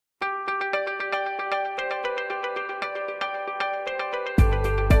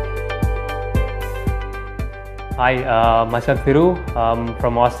Hi, myself Thiru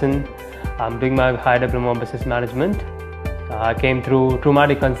from Auston. I'm doing my higher diploma business management. I came through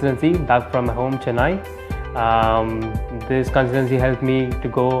Truematics consultancy back from my home, Chennai. This consultancy helped me to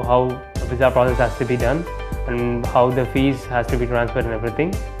go how the visa process has to be done and how the fees has to be transferred and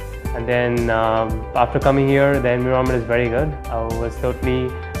everything. And then after coming here, the environment is very good. I was totally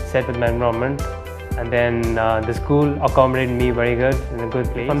set with my environment. And then the school accommodated me very good in a good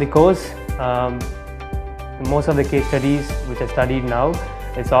place. From the course, most of the case studies which I studied now,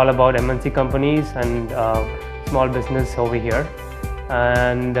 it's all about MNC companies and small business over here.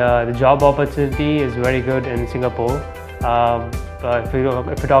 And the job opportunity is very good in Singapore. If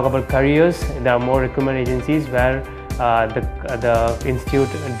we talk about careers, there are more recruitment agencies where the institute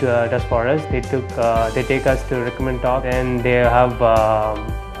does for us. They take us to recruitment talk, and they have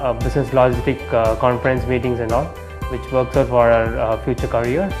business logistic conference meetings and all, which works out for our future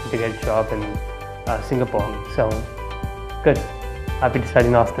career to get a job in Singapore. So good, happy to study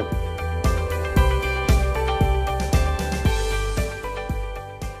in Auston.